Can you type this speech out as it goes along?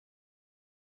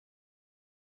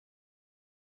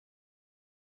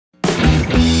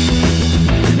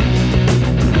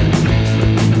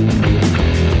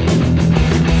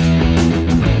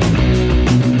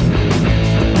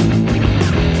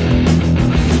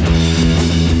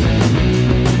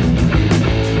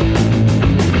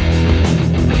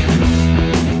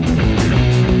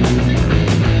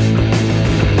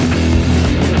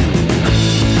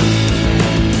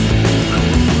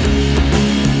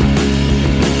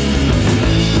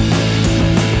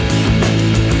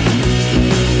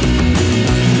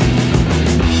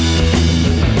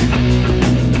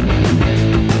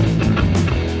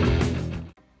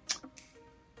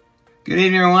Good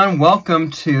evening, everyone.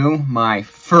 Welcome to my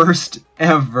first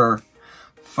ever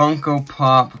Funko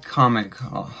Pop comic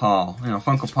haul. You know,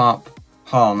 Funko Pop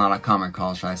haul, not a comic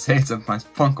haul, should I say. It's my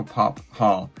Funko Pop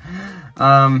haul.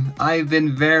 I've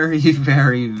been very,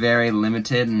 very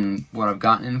limited in what I've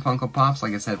gotten in Funko Pops.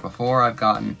 Like I said before, I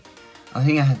think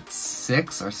I had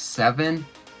 6 or 7.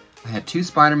 I had 2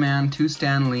 Spider-Man, 2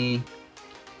 Stan Lee,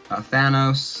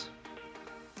 Thanos,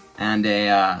 and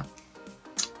a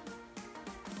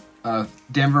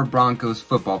Denver Broncos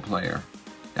football player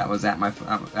that was at my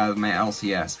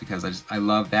LCS because I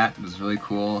love that. It was really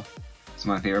cool. It's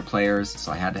one of my favorite players,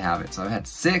 so I had to have it. So I've had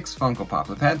 6 Funko Pops.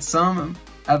 I've had some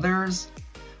others,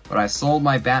 but I sold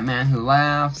my Batman Who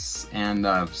Laughs and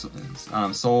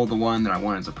sold the one that I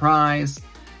wanted as a prize.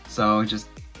 So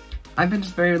I've been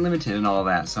just very limited in all of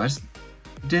that. So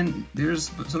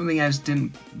there's something I just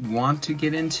didn't want to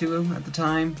get into at the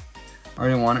time. I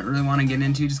didn't really want to get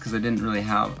into just because I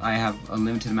have a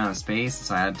limited amount of space,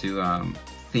 so I had to I'd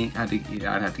have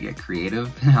to get creative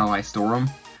in how I store them.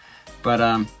 But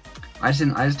I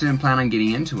just didn't plan on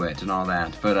getting into it and all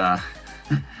that. But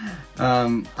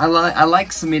I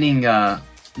like submitting I'm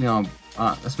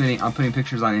putting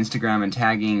pictures on Instagram and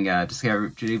tagging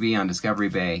JB on Discovery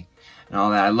Bay and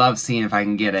all that. I love seeing if I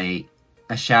can get a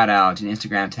shout out, an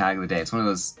Instagram tag of the day. It's one of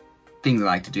those things I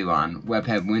like to do on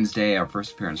Webhead Wednesday, or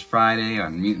First Appearance Friday,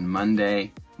 on Mutant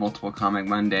Monday, Multiple Comic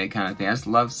Monday kind of thing. I just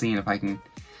love seeing if I can,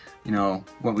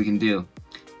 what we can do.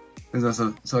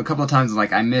 So a couple of times,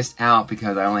 like, I missed out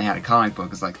because I only had a comic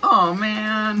book. It's like, oh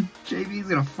man, JB's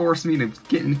gonna force me to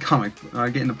get into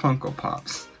get into Funko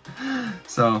Pops.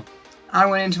 So I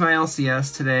went into my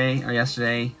LCS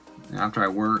yesterday after I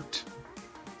worked,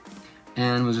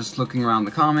 and was just looking around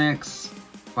the comics,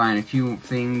 finding a few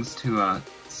things to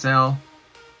sell,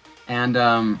 and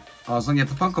I was looking at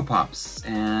the Funko Pops,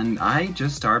 and I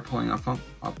just started pulling a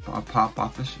pop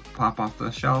off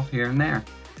the shelf here and there,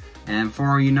 and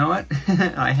before you know it,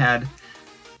 I had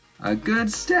a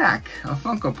good stack of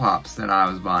Funko Pops that I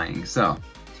was buying. So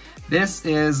this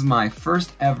is my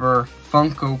first ever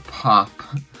Funko Pop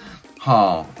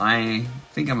haul. I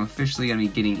think I'm officially going to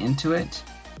be getting into it.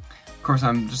 Of course,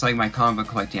 I'm just like my comic book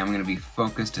collecting, I'm going to be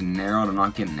focused and narrowed. I'm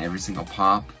not getting every single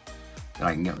pop that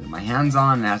I can get my hands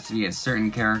on. It has to be a certain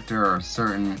character or a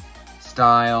certain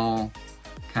style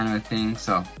kind of a thing.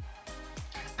 So,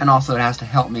 and also it has to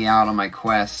help me out on my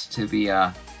quest to be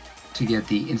to get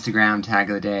the Instagram tag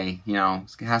of the day. It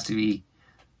has to be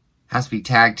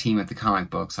tag team with the comic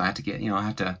book. So I have to get I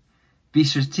have to be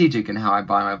strategic in how I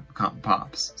buy my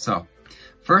pops. So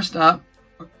first pop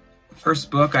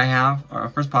I have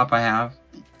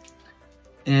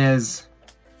is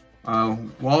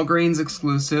Walgreens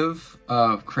exclusive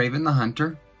of Kraven the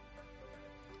Hunter.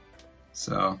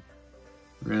 So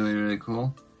really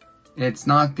cool. It's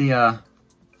not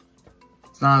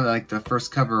like the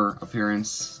first cover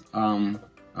appearance of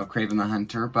Kraven the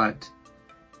Hunter, but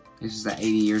it's just that 80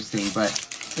 years thing. But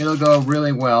it'll go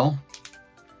really well.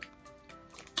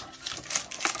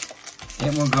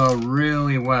 It will go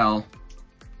really well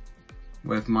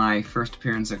with my first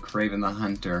appearance of Kraven the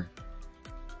Hunter.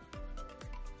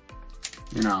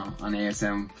 On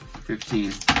ASM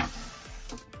 15.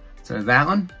 So that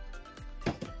one.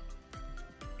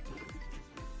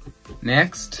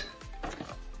 Next,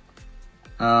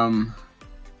 Funko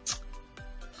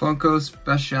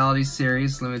Specialty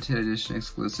Series Limited Edition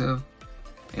exclusive,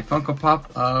 a Funko Pop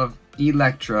of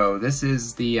Electro. This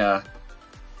is the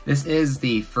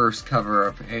first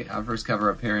cover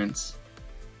appearance.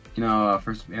 An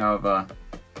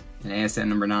ASM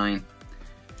number 9.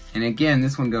 And again,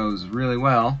 this one goes really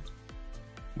well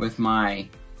with my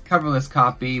coverless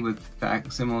copy with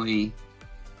facsimile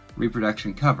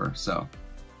reproduction cover. So,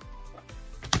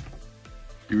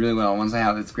 be really well. Once I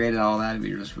have it's graded all that, it'd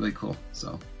be just really cool.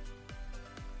 So,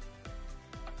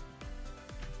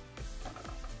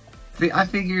 I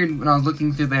figured when I was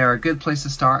looking through there, a good place to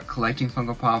start collecting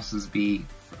Funko Pops is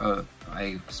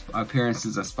appearance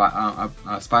as a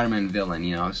Spider-Man villain.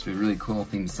 It's a really cool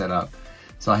thing to set up.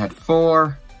 So I had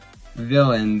 4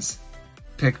 villains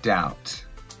picked out.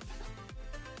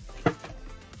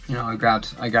 You know, I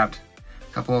grabbed a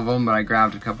couple of them, but I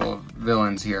grabbed a couple of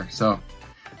villains here. So,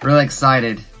 really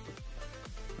excited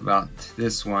about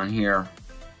this one here.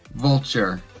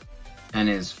 Vulture, and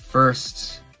his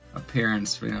first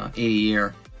appearance for, you know, 80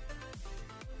 year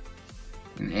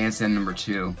in ASM number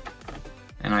 2.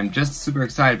 And I'm just super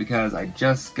excited because I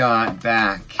just got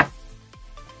back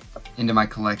into my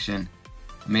collection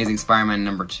Amazing Spider-Man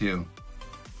number 2.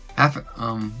 Not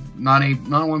a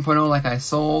 1.0 like I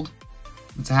sold.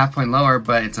 It's a half point lower,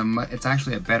 but it's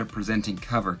actually a better presenting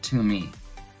cover to me.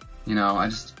 You know,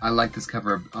 I like this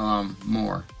cover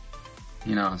more.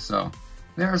 You know, so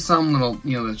there are some little,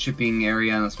 you know, the shipping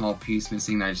area and a small piece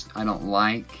missing that I don't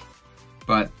like.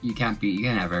 But you can't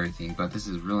have everything. But this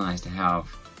is really nice to have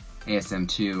ASM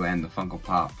 2 and the Funko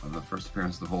Pop of the first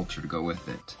appearance of the Vulture to go with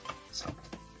it. So.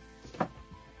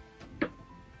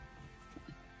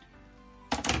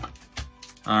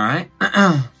 Alright.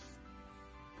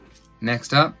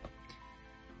 Next up.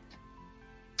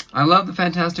 I love the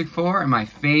Fantastic Four, and my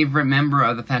favorite member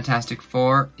of the Fantastic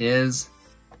Four is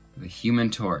the Human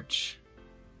Torch.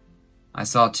 I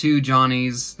saw 2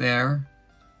 Johnnies there.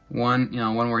 One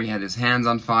where he had his hands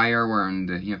on fire, wearing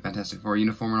the, you know, Fantastic Four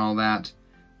uniform and all that.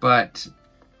 But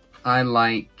I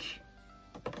like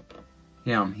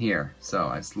him here, so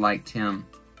I just liked him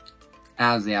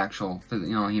as the actual, you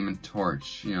know, Human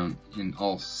Torch, you know, in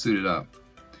all suited up.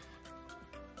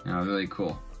 You know, really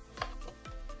cool.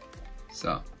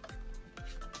 So,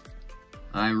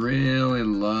 I really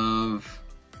love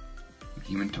the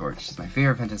Human Torch. He's my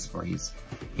favorite Fantastic Four. He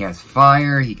has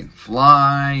fire, he can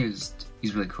fly,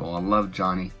 he's really cool. I love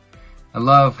Johnny. I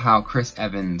love how Chris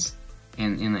Evans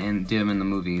did him in the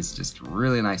movies. Just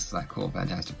really nice, that cool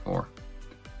Fantastic Four.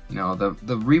 You know, the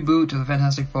reboot of the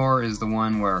Fantastic Four is the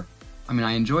one where, I mean,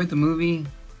 I enjoyed the movie,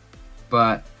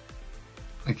 but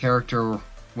the character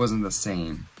wasn't the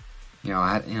same. You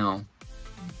know,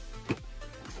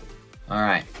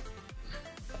 Alright.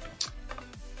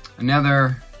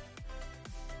 Another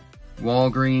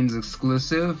Walgreens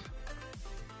exclusive.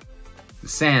 The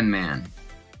Sandman.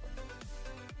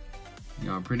 You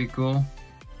know, pretty cool.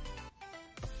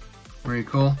 Pretty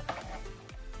cool.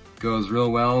 Goes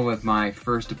real well with my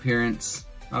first appearance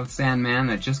of Sandman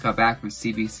that just got back from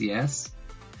CBCS.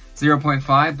 0.5,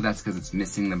 but that's because it's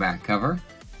missing the back cover.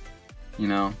 You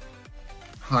know,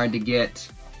 hard to get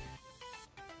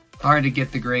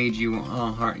the grade you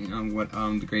want.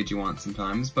 The grade you want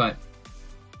sometimes, but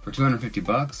for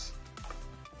 $250,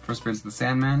 first appearance of the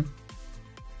Sandman,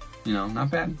 you know,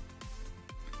 not bad.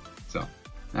 So,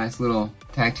 nice little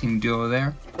tag team duo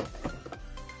there.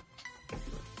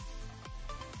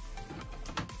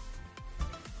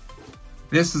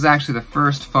 This is actually the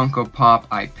first Funko Pop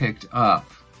I picked up.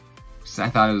 I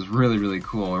thought it was really, really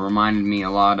cool. It reminded me a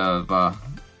lot of,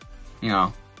 you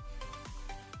know,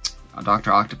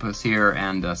 Dr. Octopus here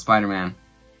and Spider-Man.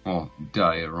 Well,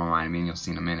 duh, it reminded me, and you'll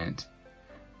see in a minute.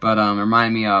 But it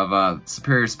reminded me of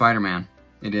Superior Spider-Man.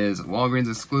 It is Walgreens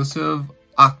exclusive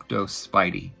Octo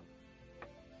Spidey.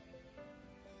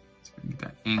 Let's get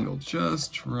that angle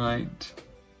just right.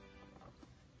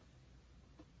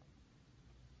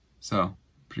 So,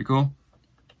 pretty cool.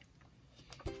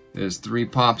 There's 3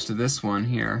 pops to this one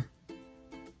here.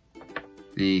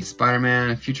 The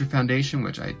Spider-Man Future Foundation,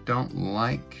 which I don't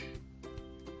like.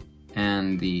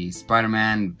 And the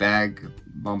Spider-Man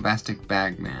Bombastic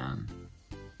Bagman.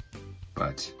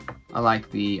 But I like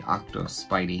the Octo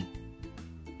Spidey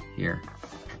here.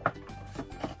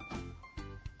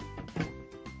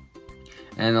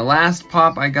 And the last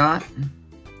pop I got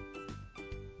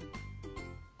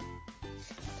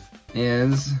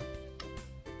is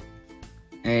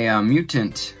a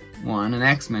mutant one, an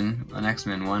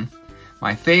X-Men one.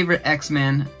 My favorite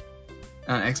X-Men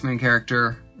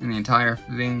character in the entire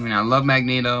thing. I mean, I love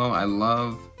Magneto. I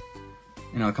love,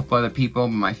 you know, a couple other people,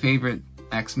 but my favorite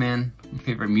X-Men, my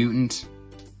favorite mutant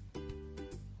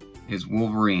is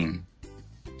Wolverine.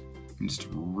 I'm just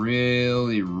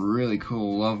really, really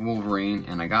cool. Love Wolverine,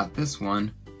 and I got this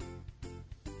one.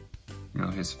 You know,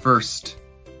 his first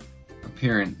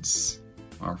appearance,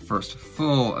 or first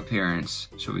full appearance,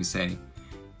 shall we say,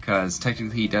 because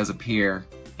technically he does appear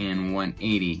in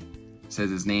 180. It says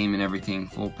his name and everything,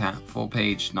 full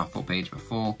page, not full page, but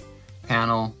full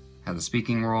panel, has a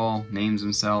speaking role, names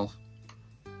himself.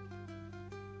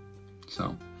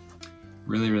 So,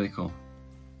 really, really cool.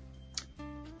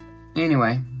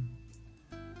 Anyway,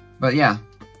 but yeah,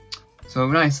 so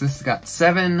nice. This has got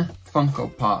 7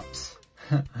 Funko Pops.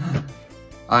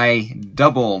 I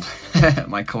doubled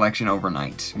my collection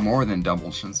overnight. More than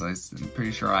doubled, since I'm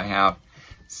pretty sure I have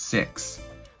 6.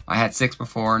 I had 6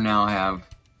 before, now I have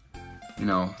you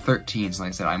know, 13. So like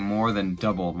I said, I more than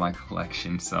doubled my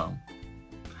collection. So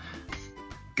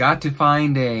got to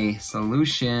find a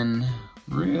solution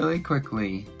really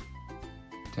quickly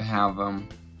to have them.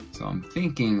 So I'm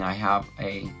thinking I have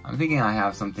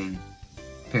something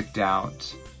picked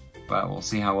out, but we'll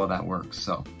see how well that works.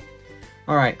 So,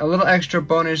 all right, a little extra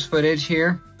bonus footage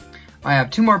here. I have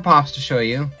 2 more pops to show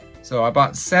you. So I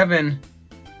bought 7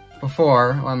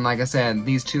 before, and like I said,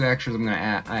 these 2 extras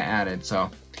I added. So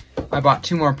I bought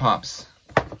 2 more pops.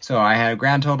 So I had a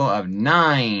grand total of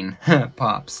 9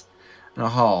 pops in a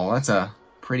haul. That's a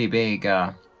pretty big,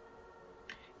 you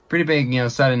know,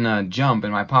 sudden jump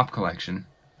in my pop collection.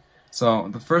 So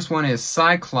the first one is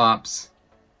Cyclops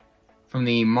from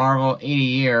the Marvel 80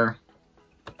 year.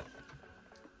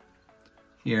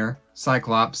 Here,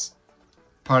 Cyclops,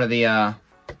 part of the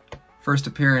first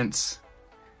appearance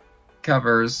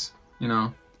covers, you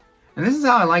know. And this is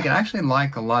how I like it. I actually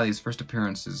like a lot of these first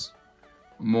appearances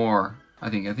more. I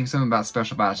think something about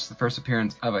special about just the first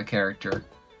appearance of a character.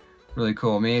 Really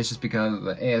cool. Maybe it's just because of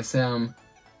the ASM,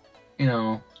 you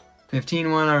know, 15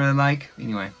 one I really like.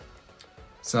 Anyway.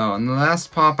 So, and the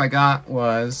last pop I got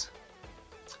was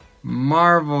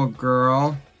Marvel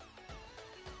Girl.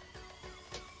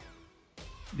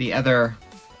 The other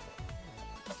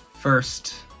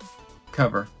first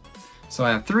cover. So I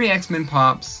have 3 X-Men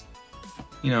pops,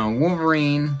 you know,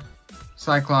 Wolverine,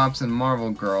 Cyclops, and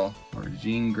Marvel Girl, or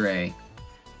Jean Grey.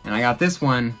 And I got this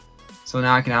one, so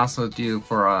now I can also do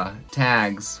for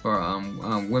tags for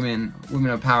Women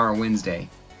of Power Wednesday.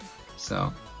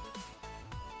 So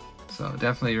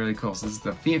definitely really cool. So this is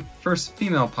the first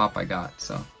female pop I got.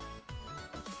 So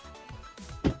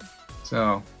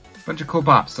a bunch of cool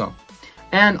pops. So,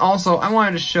 and also I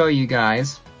wanted to show you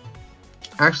guys.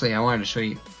 Actually, I wanted to show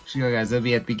you guys. It'll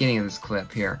be at the beginning of this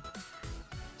clip here.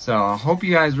 So I hope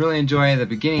you guys really enjoy the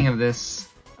beginning of this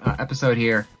episode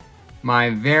here. My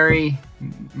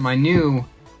new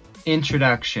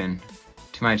introduction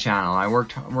to my channel. I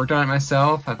worked on it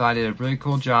myself. I thought I did a really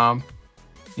cool job.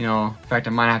 You know, in fact, I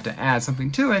might have to add something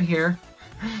to it here,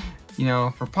 you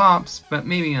know, for pops, but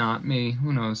maybe not. Maybe,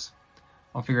 who knows?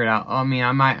 I'll figure it out. I mean,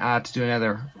 I might have to do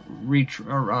another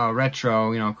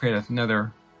retro, you know, create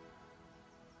another.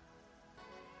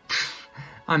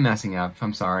 I'm messing up.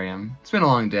 I'm sorry. It's been a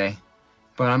long day,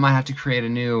 but I might have to create a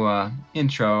new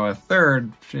intro, a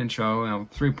third intro, you know,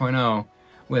 3.0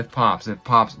 with pops. If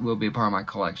pops will be a part of my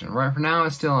collection. Right for now,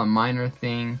 it's still a minor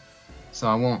thing. So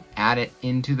I won't add it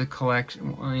into the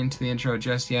collection, into the intro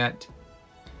just yet.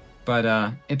 But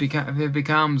if it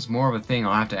becomes more of a thing,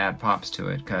 I'll have to add pops to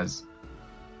it because,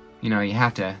 you know, you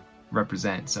have to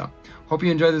represent. So hope you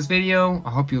enjoyed this video. I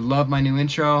hope you love my new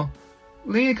intro.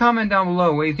 Leave a comment down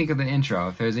below what you think of the intro.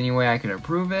 If there's any way I could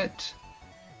improve it,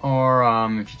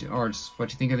 or just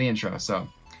what you think of the intro. So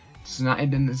it's an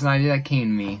idea that came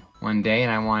to me one day,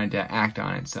 and I wanted to act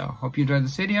on it. So hope you enjoyed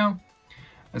this video.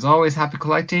 As always, happy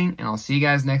collecting, and I'll see you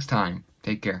guys next time.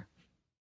 Take care.